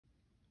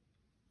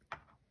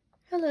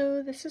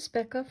Hello, this is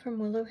Becca from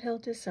Willow Hill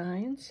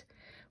Designs.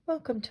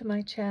 Welcome to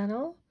my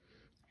channel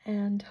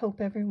and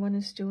hope everyone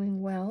is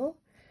doing well.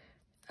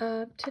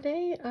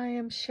 Today I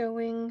am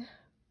showing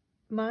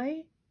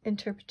my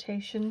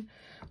interpretation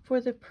for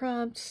the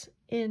prompts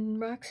in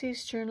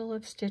Roxy's Journal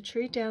of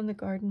Stitchery, Down the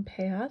Garden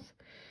Path.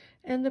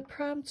 And the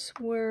prompts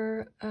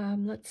were,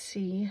 let's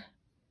see,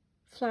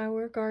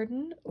 flower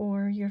garden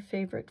or your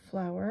favorite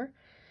flower,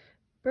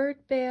 bird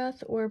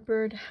bath or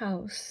bird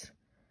house.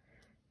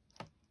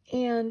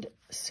 And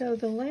so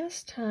the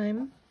last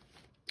time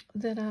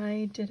that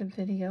I did a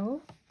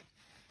video,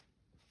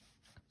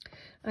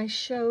 I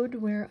showed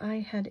where I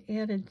had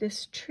added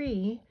this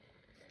tree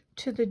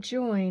to the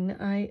join.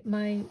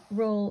 My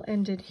roll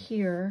ended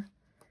here,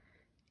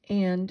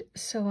 and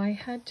so I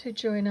had to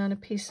join on a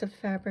piece of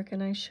fabric,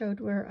 and I showed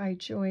where I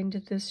joined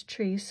this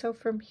tree. So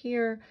from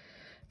here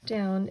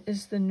down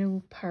is the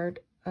new part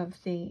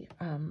of the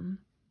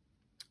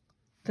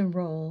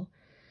roll.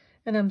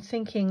 And I'm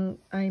thinking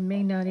I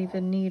may not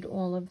even need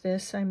all of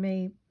this. I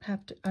may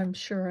have to, I'm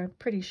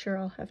pretty sure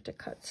I'll have to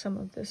cut some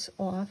of this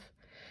off.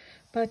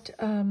 But,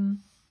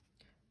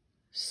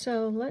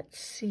 so let's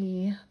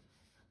see.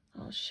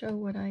 I'll show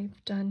what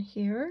I've done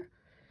here.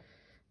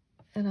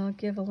 And I'll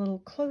give a little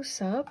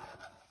close-up.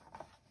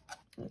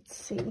 Let's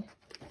see.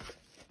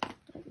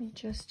 Let me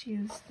just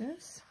use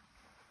this.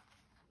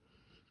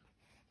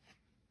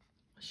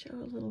 I'll show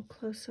a little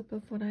close-up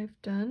of what I've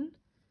done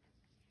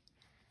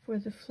for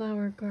the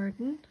flower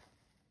garden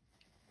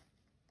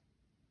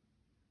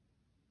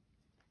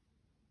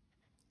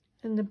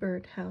and the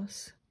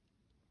birdhouse.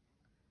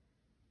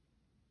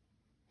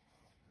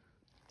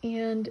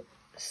 And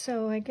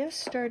so I guess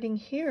starting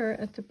here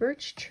at the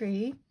birch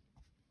tree,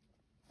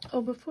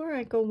 before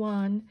I go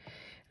on,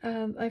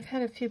 I've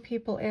had a few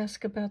people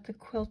ask about the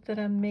quilt that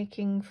I'm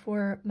making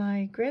for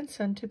my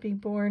grandson to be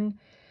born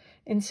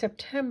in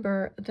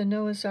September, the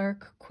Noah's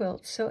Ark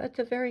quilt. So at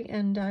the very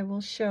end I will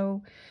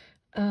show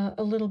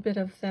a little bit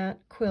of that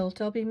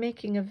quilt. I'll be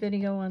making a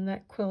video on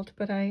that quilt,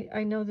 but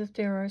I know that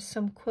there are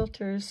some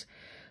quilters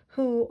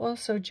who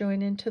also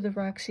join into the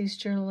Roxy's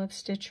Journal of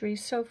Stitchery.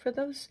 So for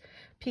those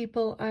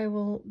people, I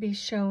will be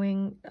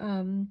showing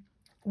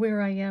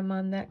where I am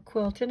on that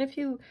quilt. And if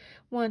you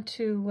want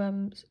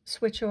to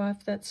switch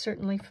off, that's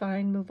certainly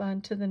fine. Move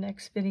on to the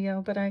next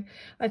video. But I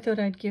thought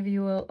I'd give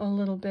you a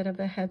little bit of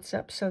a heads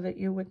up so that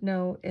you would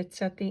know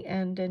it's at the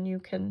end and you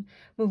can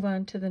move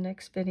on to the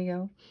next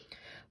video.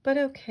 But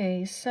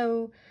okay,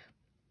 so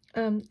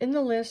in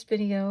the last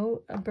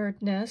video, a bird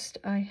nest,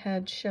 I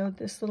had showed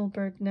this little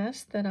bird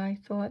nest that I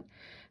thought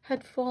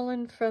had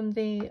fallen from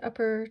the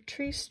upper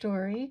tree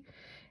story.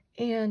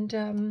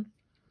 And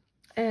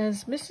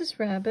as Mrs.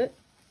 Rabbit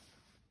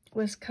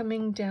was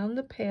coming down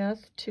the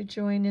path to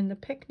join in the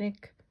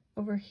picnic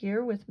over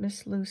here with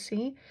Miss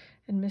Lucy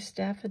and Miss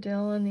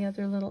Daffodil and the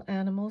other little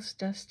animals,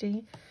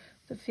 Dusty,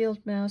 the field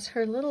mouse,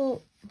 her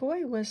little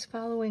boy was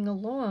following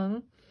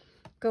along,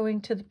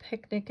 going to the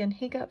picnic, and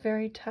he got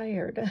very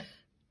tired.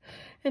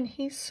 And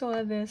he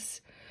saw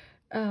this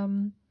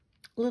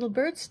little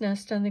bird's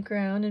nest on the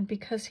ground, and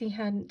because he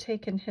hadn't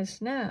taken his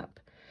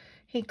nap,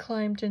 he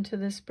climbed into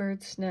this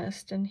bird's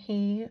nest and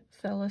he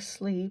fell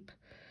asleep.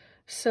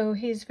 So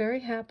he's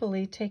very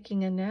happily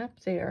taking a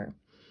nap there.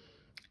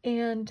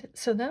 And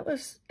so that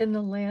was in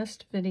the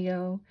last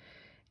video.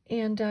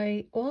 And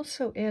I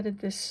also added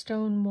this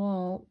stone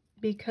wall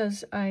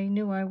because I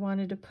knew I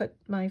wanted to put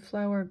my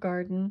flower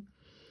garden,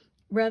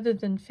 rather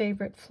than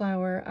favorite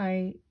flower.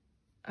 I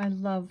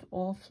love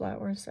all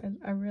flowers.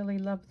 I really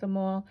love them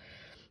all.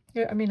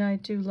 I mean, I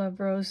do love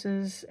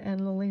roses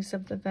and lilies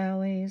of the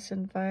valleys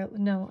and violet.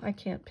 No, I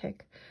can't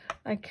pick.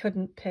 I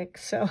couldn't pick.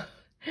 So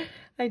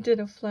I did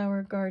a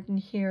flower garden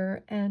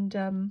here.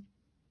 And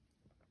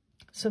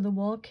so the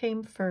wall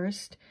came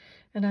first,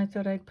 and I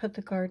thought I'd put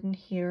the garden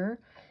here.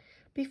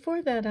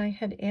 Before that, I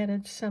had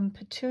added some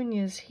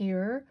petunias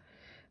here,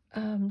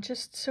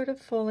 just sort of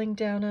falling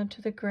down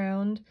onto the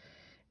ground.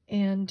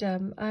 And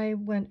I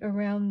went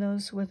around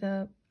those with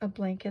a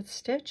blanket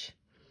stitch.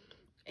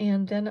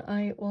 And then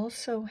I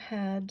also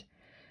had,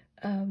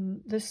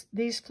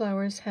 these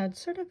flowers had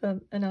sort of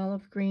an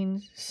olive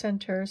green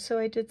center. So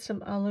I did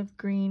some olive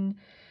green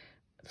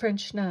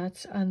French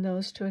knots on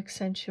those to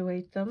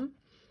accentuate them.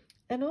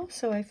 And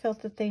also I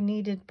felt that they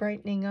needed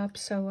brightening up.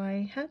 So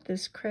I had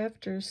this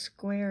Crafter's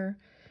Square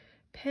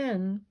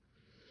pen.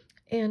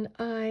 And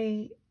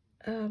I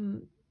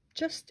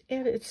just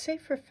added, it's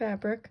safer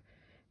fabric.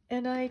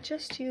 And I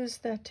just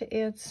used that to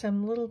add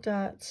some little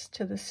dots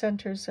to the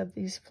centers of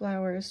these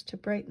flowers to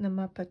brighten them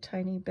up a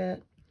tiny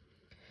bit.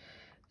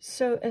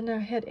 So, and I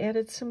had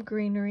added some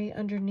greenery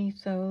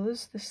underneath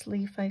those. This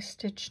leaf I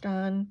stitched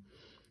on,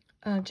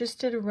 just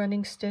did a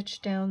running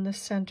stitch down the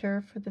center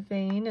for the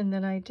vein, and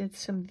then I did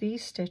some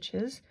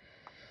V-stitches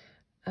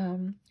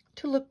to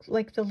look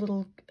like the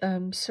little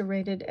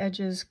serrated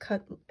edges,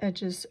 cut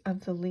edges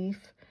of the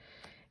leaf.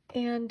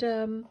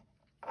 And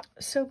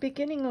so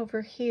beginning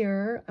over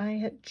here, I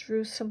had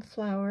drew some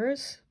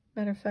flowers.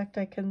 Matter of fact,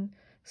 I can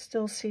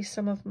still see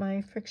some of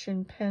my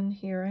friction pen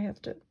here. I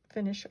have to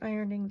finish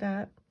ironing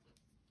that.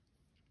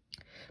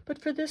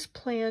 But for this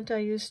plant, I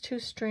used 2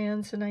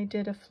 strands, and I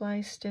did a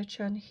fly stitch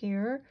on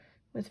here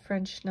with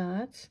French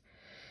knots,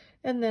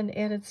 and then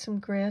added some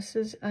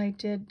grasses. I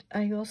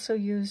also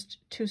used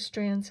 2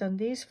 strands on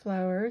these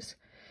flowers,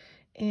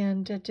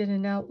 and did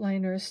an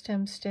outline or a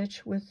stem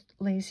stitch with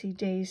Lazy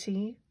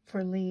Daisy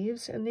for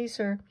leaves, and these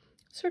are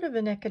sort of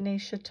an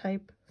echinacea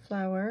type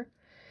flower.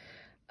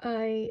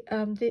 I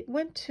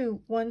went to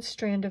 1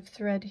 strand of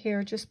thread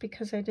here just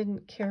because I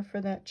didn't care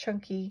for that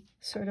chunky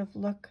sort of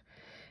look,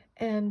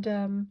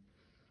 and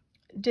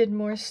did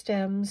more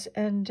stems,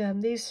 and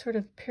these sort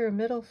of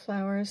pyramidal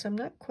flowers, I'm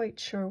not quite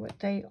sure what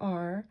they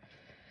are,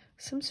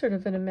 some sort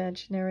of an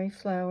imaginary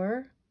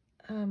flower,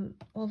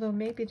 although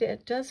maybe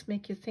it does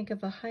make you think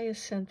of a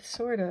hyacinth,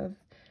 sort of,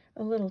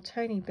 a little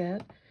tiny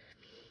bit.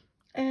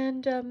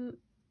 And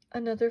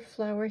another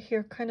flower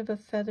here, kind of a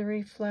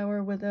feathery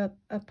flower with a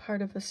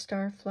part of a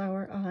star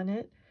flower on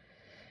it.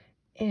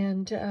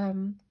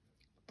 And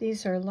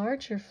these are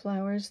larger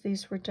flowers.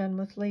 These were done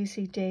with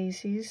Lazy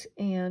Daisies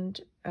and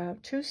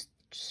 2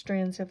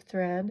 strands of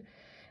thread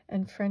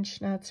and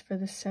French knots for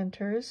the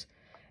centers,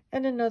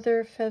 and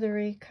another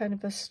feathery kind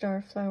of a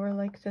star flower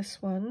like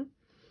this one.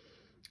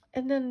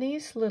 And then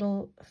these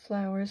little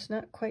flowers,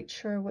 not quite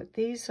sure what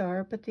these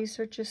are, but these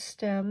are just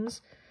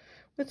stems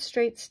with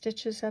straight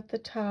stitches at the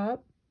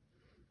top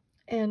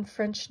and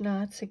French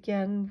knots,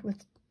 again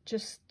with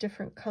just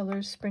different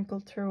colors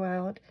sprinkled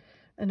throughout,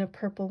 and a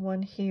purple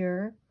one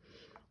here.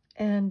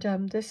 And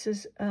this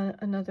is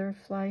another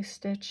fly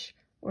stitch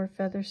or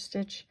feather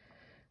stitch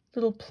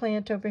little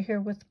plant over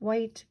here with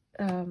white,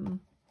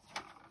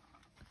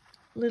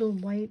 little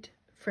white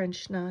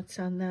French knots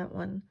on that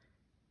one.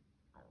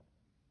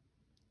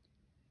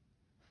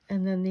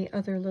 And then the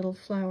other little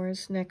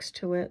flowers next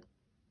to it.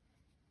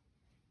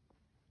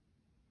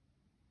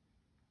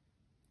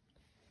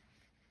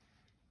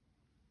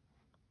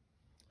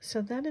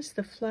 So that is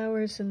the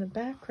flowers in the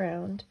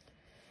background.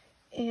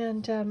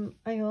 And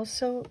I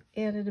also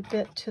added a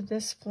bit to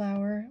this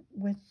flower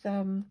with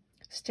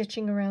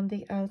stitching around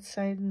the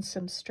outside and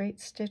some straight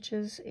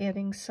stitches,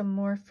 adding some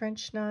more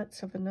French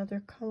knots of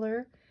another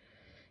color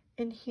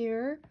in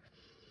here.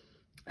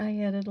 I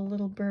added a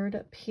little bird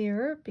up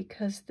here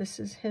because this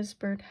is his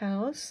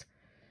birdhouse.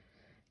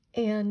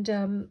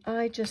 And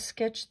I just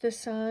sketched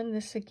this on.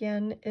 This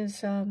again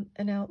is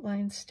an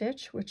outline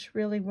stitch, which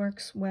really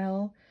works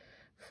well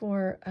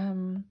for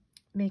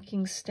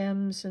making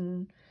stems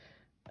and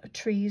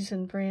trees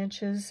and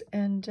branches.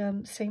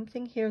 And same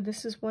thing here.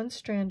 This is 1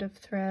 strand of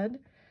thread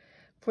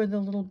for the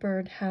little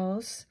bird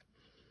house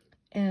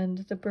and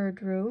the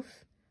bird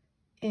roof.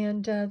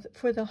 And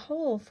for the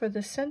hole, for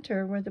the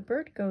center where the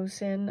bird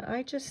goes in,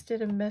 I just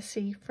did a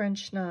messy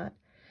French knot.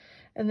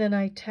 And then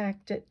I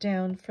tacked it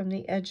down from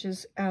the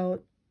edges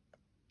out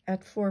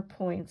at 4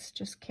 points.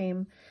 Just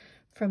came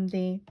from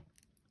the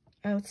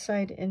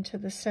outside into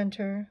the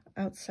center,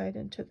 outside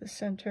into the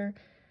center,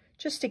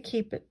 just to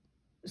keep it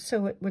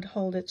so it would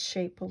hold its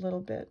shape a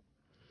little bit.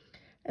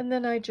 And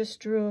then I just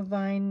drew a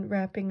vine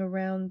wrapping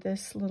around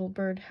this little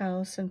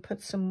birdhouse and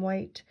put some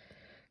white,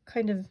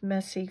 kind of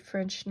messy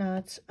French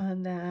knots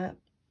on that.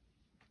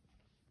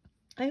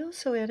 I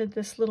also added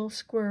this little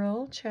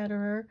squirrel,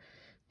 Chatterer,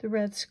 the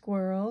red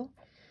squirrel,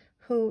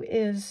 who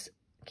is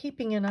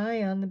keeping an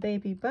eye on the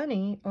baby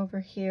bunny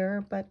over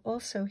here, but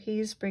also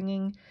he's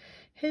bringing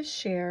his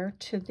share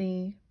to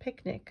the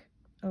picnic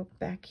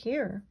back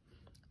here.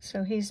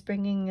 So he's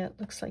bringing, it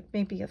looks like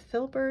maybe a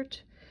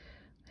filbert,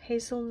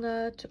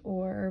 hazelnut,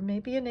 or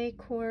maybe an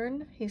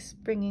acorn. He's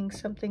bringing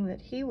something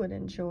that he would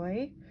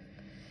enjoy.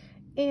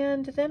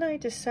 And then I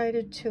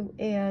decided to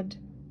add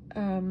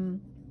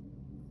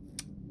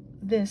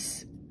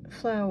this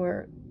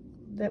flower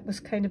that was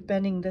kind of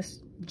bending,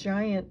 this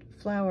giant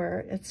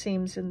flower, it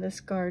seems, in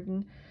this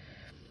garden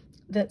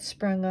that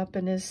sprung up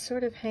and is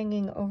sort of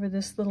hanging over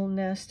this little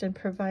nest and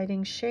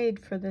providing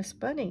shade for this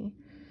bunny.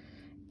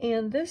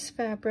 And this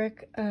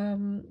fabric,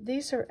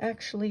 these are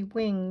actually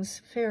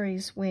wings,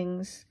 fairies'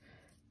 wings.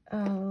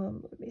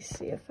 Let me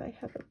see if I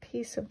have a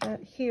piece of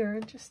that here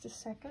in just a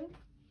second.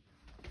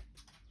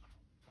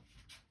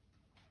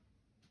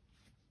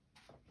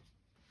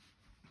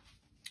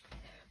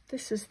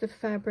 This is the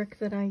fabric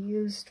that I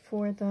used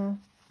for the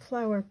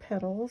flower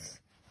petals.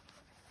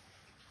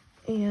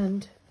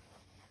 And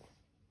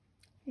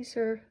these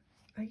are,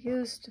 I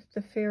used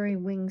the fairy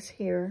wings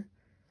here.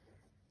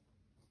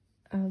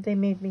 They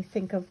made me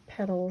think of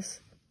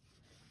petals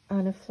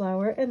on a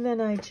flower. And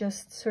then I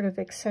just sort of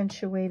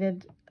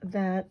accentuated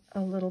that a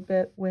little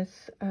bit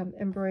with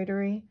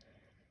embroidery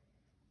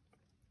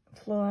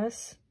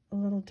floss, a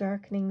little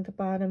darkening the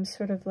bottom,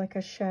 sort of like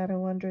a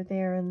shadow under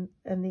there and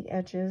the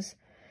edges.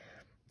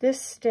 This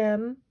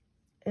stem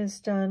is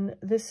done,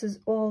 this is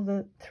all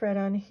the thread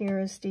on here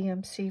is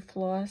DMC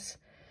floss,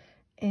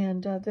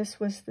 and this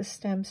was the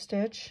stem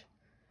stitch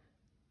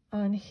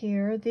on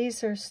here.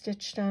 These are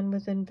stitched on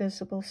with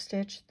invisible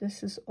stitch.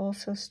 This is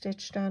also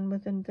stitched on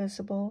with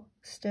invisible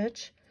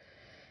stitch.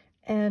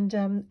 And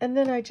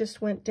then I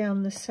just went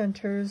down the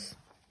centers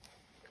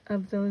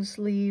of those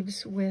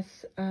leaves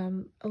with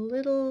a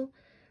little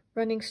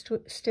running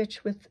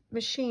stitch with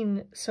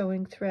machine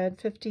sewing thread,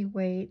 50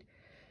 weight.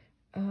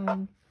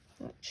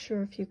 Not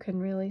sure if you can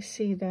really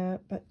see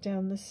that, but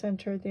down the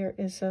center there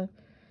is a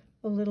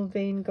little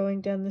vein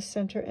going down the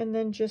center, and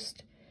then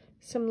just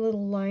some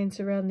little lines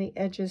around the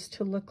edges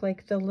to look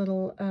like the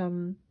little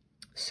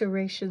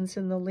serrations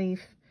in the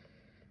leaf.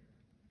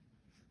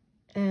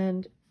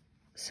 And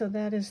so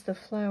that is the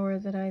flower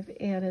that I've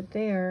added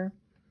there.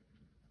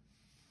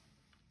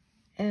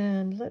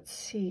 And let's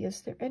see,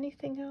 is there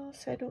anything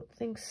else? I don't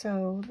think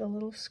so. The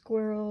little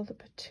squirrel, the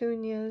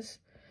petunias.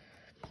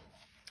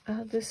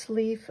 This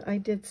leaf, I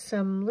did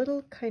some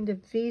little kind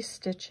of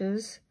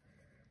V-stitches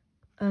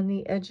on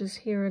the edges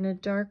here in a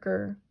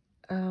darker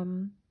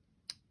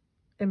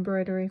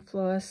embroidery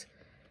floss,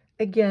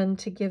 again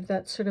to give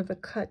that sort of a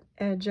cut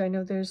edge. I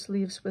know there's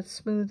leaves with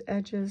smooth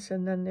edges,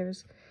 and then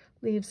there's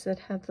leaves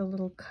that have the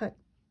little cut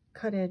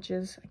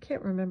edges. I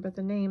can't remember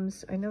the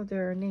names. I know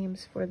there are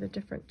names for the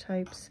different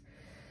types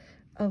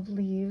of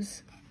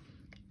leaves.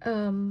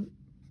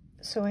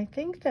 So I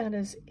think that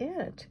is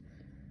it.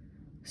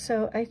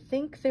 So I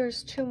think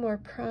there's 2 more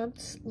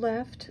prompts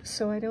left,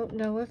 so I don't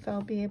know if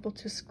I'll be able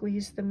to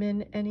squeeze them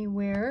in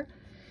anywhere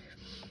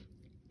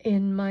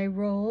in my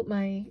roll,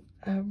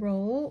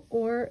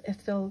 or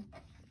if they'll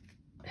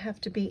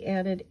have to be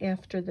added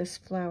after this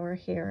flower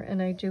here.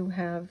 And I do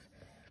have,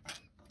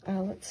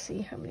 let's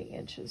see, how many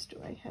inches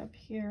do I have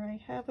here? I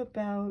have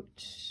about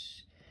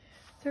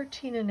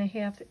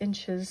 13.5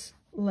 inches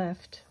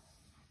left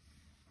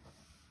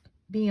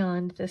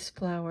beyond this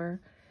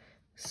flower.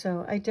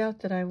 So I doubt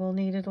that I will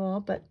need it all,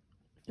 but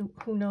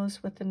who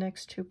knows what the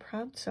next 2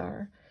 prompts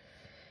are.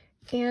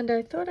 And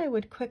I thought I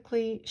would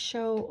quickly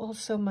show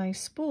also my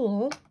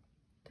spool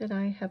that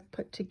I have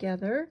put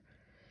together.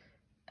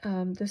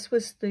 This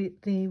was the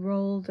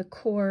roll, the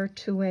core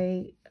to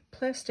a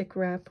plastic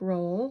wrap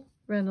roll,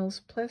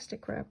 Reynolds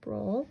plastic wrap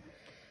roll.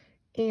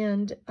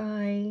 And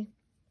I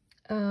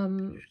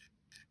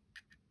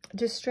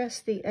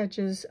distressed the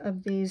edges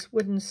of these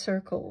wooden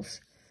circles.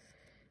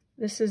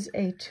 This is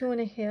a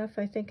 2.5,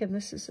 I think, and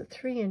this is a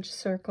 3-inch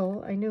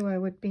circle. I knew I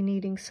would be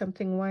needing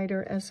something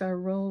wider as our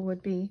roll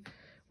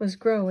was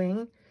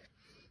growing,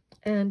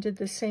 and did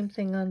the same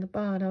thing on the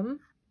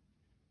bottom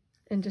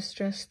and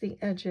distressed the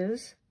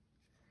edges.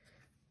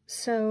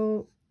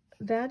 So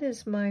that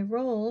is my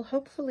roll.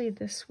 Hopefully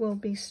this will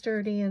be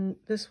sturdy and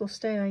this will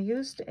stay. I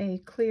used a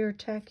clear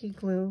tacky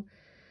glue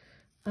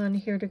on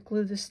here to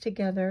glue this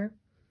together,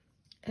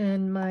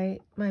 and my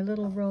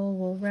little roll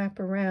will wrap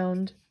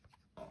around.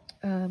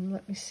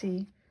 Let me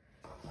see,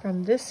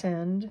 from this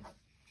end,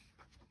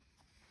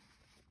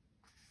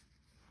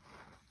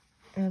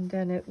 and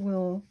then it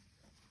will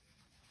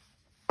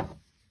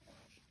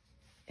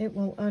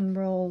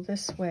unroll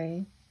this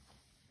way.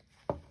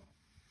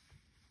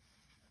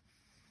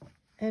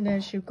 And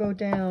as you go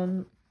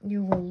down,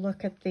 you will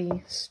look at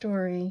the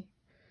story.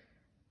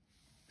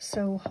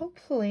 So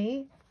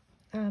hopefully,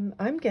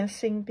 I'm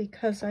guessing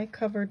because I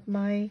covered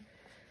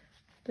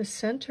the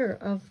center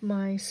of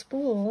my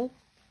spool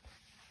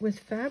with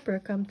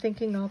fabric, I'm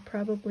thinking I'll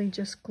probably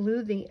just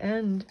glue the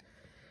end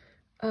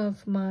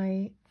of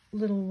my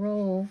little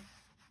roll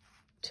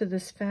to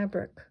this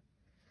fabric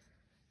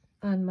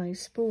on my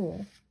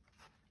spool.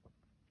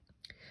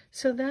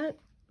 So that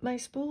my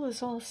spool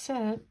is all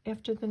set.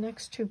 After the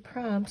next 2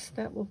 prompts,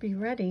 that will be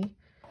ready.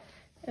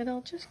 And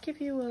I'll just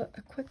give you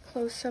a quick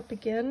close-up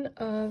again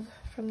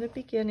from the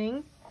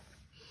beginning.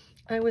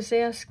 I was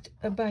asked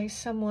by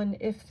someone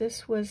if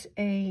this was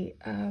a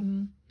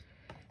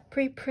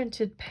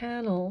pre-printed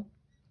panel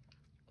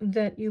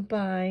that you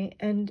buy,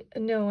 and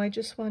no, I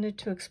just wanted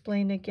to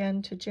explain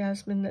again to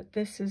Jasmine that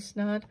this is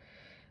not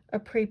a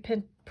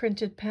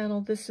pre-printed panel.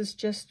 This is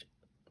just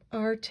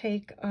our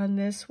take on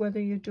this,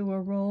 whether you do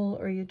a roll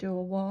or you do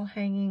a wall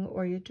hanging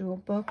or you do a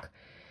book.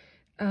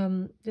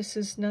 This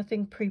is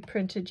nothing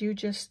pre-printed. You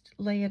just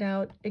lay it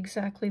out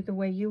exactly the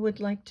way you would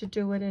like to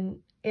do it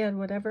and add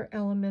whatever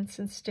elements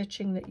and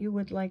stitching that you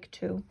would like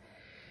to.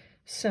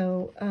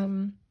 So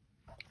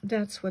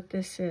that's what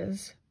this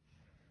is.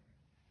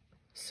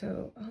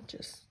 So I'll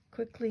just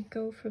quickly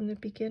go from the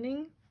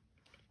beginning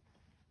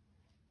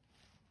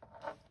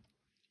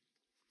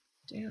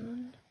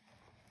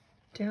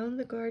down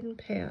the garden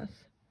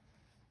path,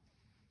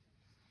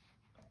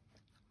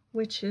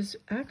 which is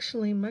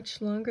actually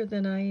much longer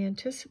than I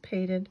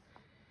anticipated.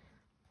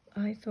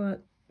 I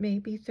thought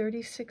maybe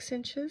 36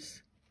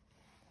 inches,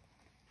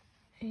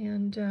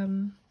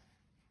 and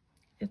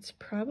it's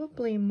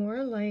probably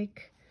more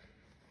like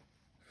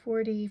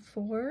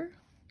 44.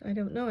 I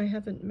don't know, I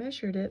haven't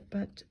measured it,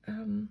 but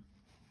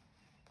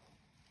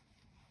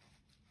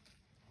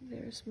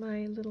there's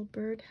my little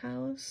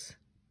birdhouse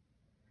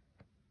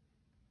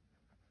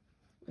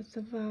with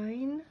the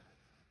vine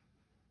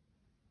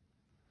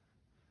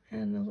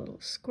and the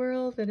little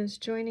squirrel that is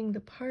joining the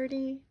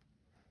party,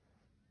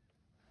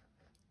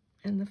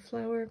 and the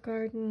flower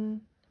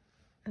garden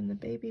and the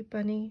baby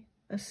bunny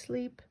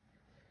asleep.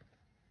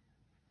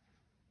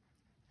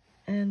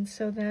 And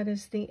so that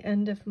is the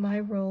end of my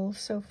roll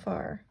so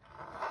far.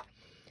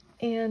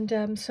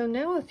 And so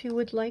now if you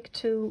would like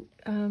to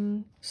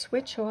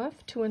switch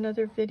off to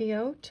another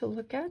video to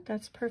look at,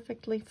 that's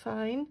perfectly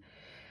fine.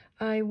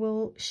 I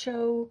will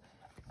show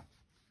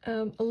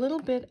a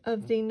little bit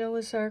of the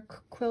Noah's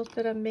Ark quilt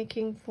that I'm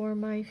making for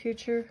my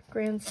future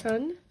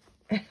grandson.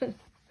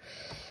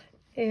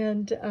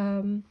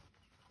 And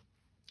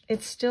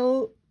it's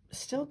still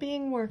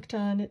being worked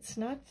on. It's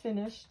not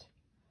finished.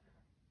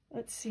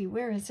 Let's see,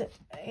 where is it?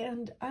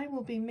 And I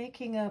will be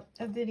making a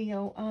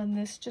video on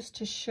this just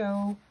to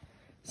show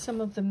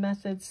some of the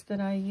methods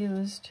that I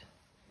used.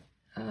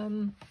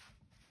 I'm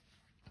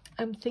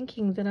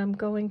thinking that I'm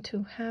going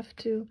to have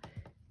to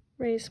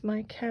raise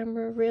my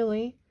camera,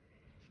 really.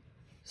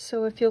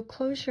 So if you'll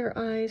close your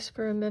eyes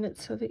for a minute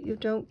so that you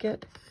don't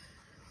get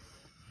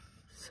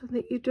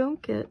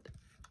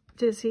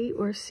dizzy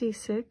or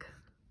seasick.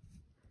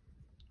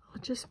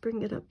 I'll just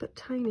bring it up a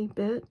tiny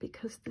bit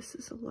because this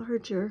is a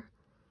larger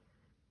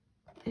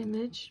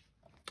image.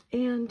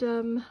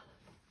 And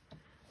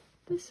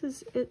this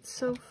is it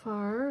so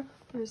far.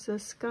 There's a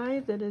sky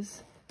that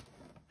is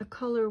a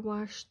color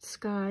washed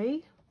sky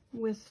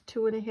with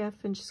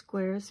 2.5-inch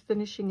squares,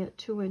 finishing at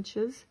 2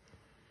 inches.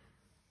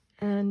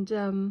 And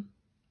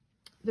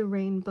the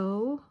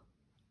rainbow.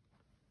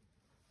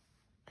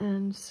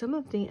 And some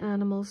of the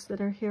animals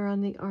that are here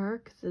on the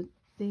ark,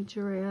 the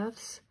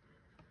giraffes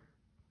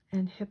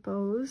and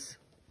hippos.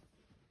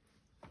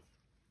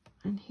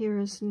 And here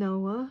is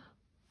Noah.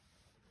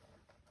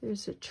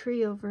 There's a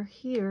tree over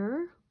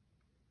here.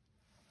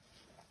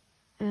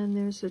 And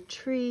there's a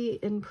tree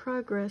in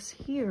progress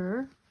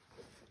here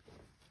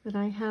that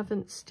I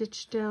haven't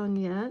stitched down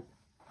yet.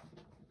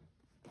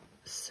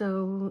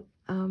 So,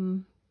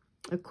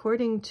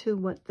 according to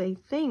what they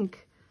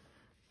think,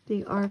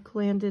 the ark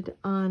landed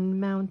on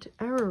Mount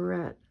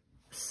Ararat.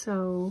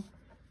 So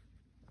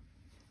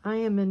I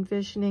am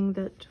envisioning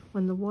that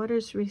when the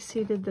waters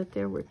receded, that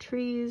there were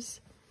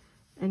trees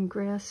and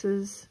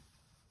grasses,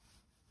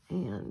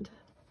 and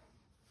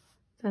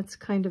that's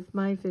kind of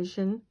my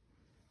vision.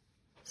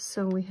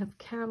 So we have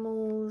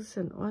camels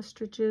and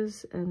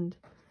ostriches and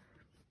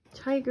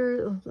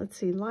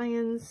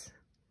lions,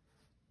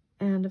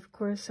 and of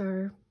course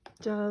our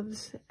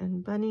doves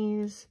and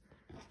bunnies.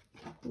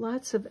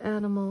 Lots of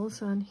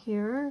animals on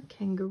here,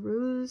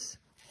 kangaroos,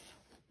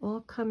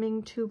 all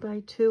coming 2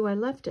 by 2. I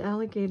left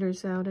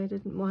alligators out. I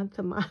didn't want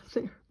them on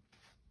there.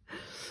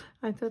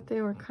 I thought they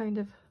were kind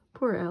of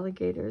poor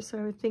alligators.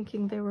 I was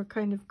thinking they were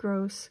kind of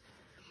gross.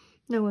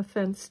 No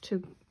offense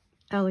to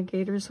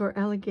alligators or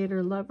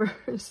alligator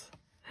lovers.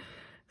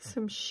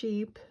 Some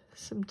sheep,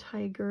 some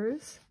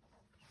tigers,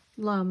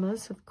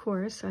 llamas, of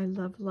course. I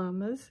love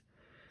llamas.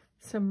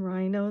 Some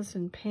rhinos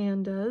and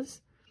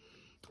pandas.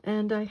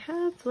 And I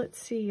have,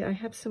 let's see, I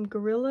have some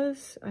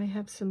gorillas, I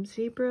have some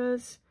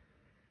zebras,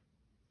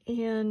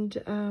 and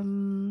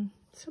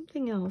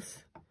something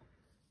else.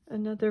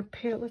 Another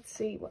pair, let's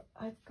see, what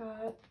I've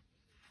got.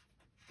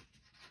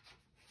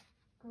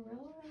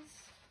 Gorillas,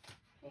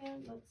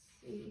 and let's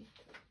see.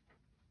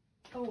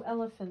 Oh,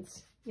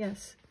 elephants,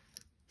 yes.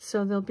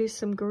 So there'll be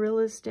some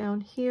gorillas down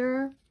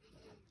here,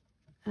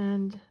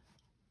 and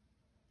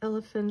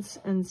elephants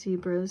and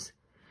zebras.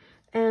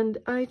 And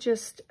I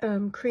just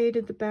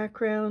created the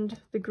background,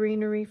 the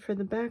greenery for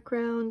the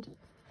background,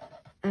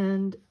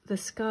 and the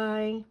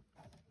sky,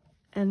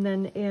 and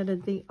then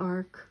added the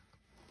ark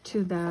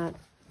to that.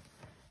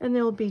 And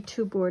there'll be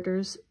 2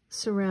 borders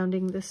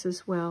surrounding this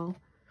as well.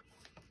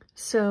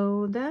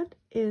 So that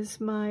is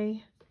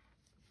my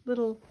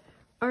little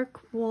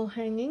ark wall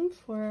hanging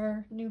for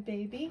our new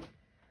baby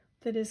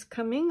that is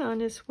coming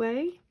on his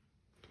way.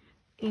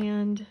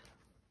 And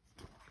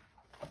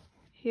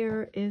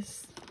here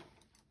is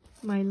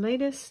my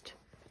latest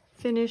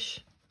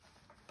finish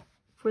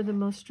for the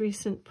most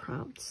recent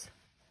prompts.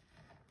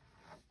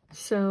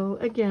 So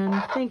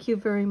again, thank you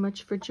very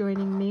much for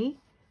joining me,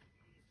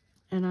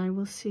 and I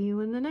will see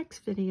you in the next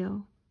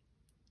video.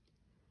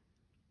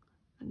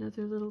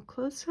 Another little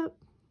close-up.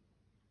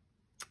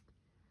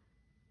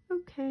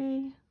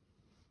 Okay,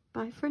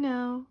 bye for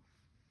now.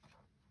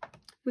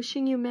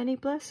 Wishing you many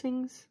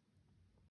blessings.